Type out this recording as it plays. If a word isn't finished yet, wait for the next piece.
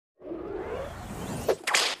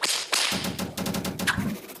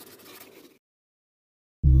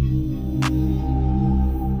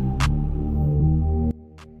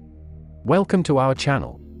Welcome to our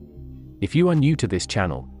channel. If you are new to this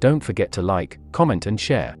channel, don't forget to like, comment and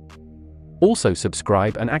share. Also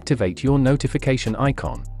subscribe and activate your notification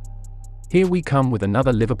icon. Here we come with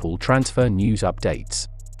another Liverpool transfer news updates.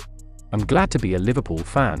 I'm glad to be a Liverpool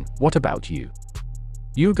fan. What about you?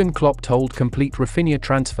 Jurgen Klopp told complete Rahpinha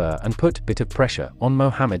transfer and put bit of pressure on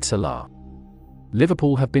Mohamed Salah.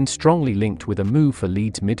 Liverpool have been strongly linked with a move for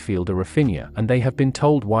Leeds midfielder Rahpinha, and they have been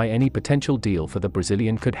told why any potential deal for the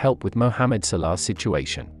Brazilian could help with Mohamed Salah's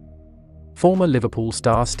situation. Former Liverpool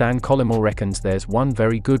star Stan Collymore reckons there's one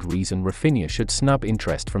very good reason Rahpinha should snub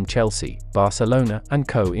interest from Chelsea, Barcelona and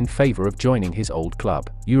co in favour of joining his old club,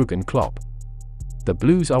 Jurgen Klopp. The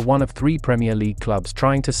Blues are one of 3 Premier League clubs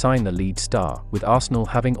trying to sign the Leeds star, with Arsenal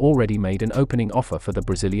having already made an opening offer for the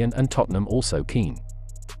Brazilian and Tottenham also keen.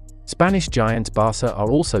 Spanish giants Barca are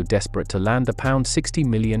also desperate to land the £60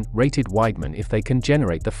 million rated Weidman if they can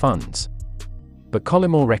generate the funds. But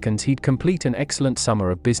Collymore reckons he'd complete an excellent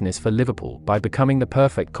summer of business for Liverpool by becoming the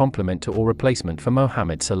perfect complement to or replacement for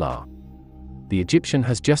Mohamed Salah. The Egyptian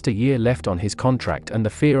has just a year left on his contract, and the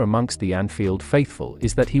fear amongst the Anfield faithful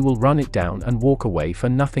is that he will run it down and walk away for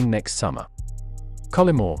nothing next summer.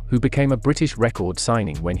 Collymore, who became a British record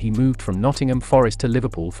signing when he moved from Nottingham Forest to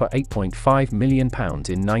Liverpool for £8.5 million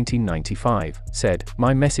in 1995, said,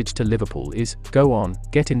 "My message to Liverpool is, go on,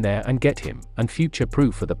 get in there and get him, and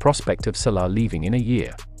future-proof for the prospect of Salah leaving in a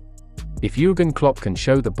year. If Jurgen Klopp can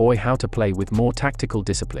show the boy how to play with more tactical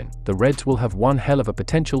discipline, the Reds will have one hell of a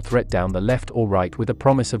potential threat down the left or right with a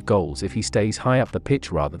promise of goals if he stays high up the pitch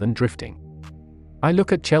rather than drifting. I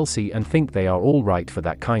look at Chelsea and think they are all right for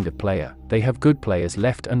that kind of player. They have good players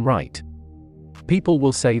left and right. People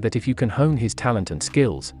will say that if you can hone his talent and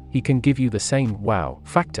skills, he can give you the same wow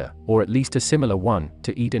factor, or at least a similar one,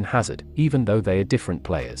 to Eden Hazard, even though they are different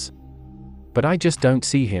players. But I just don't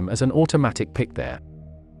see him as an automatic pick there.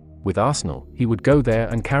 With Arsenal, he would go there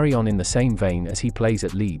and carry on in the same vein as he plays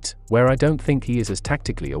at Leeds, where I don't think he is as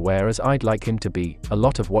tactically aware as I'd like him to be. A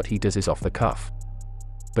lot of what he does is off the cuff.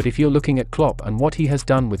 But if you're looking at Klopp and what he has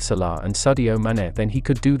done with Salah and Sadio Mane, then he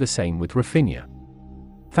could do the same with Rahpinha.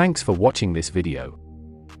 Thanks for watching this video.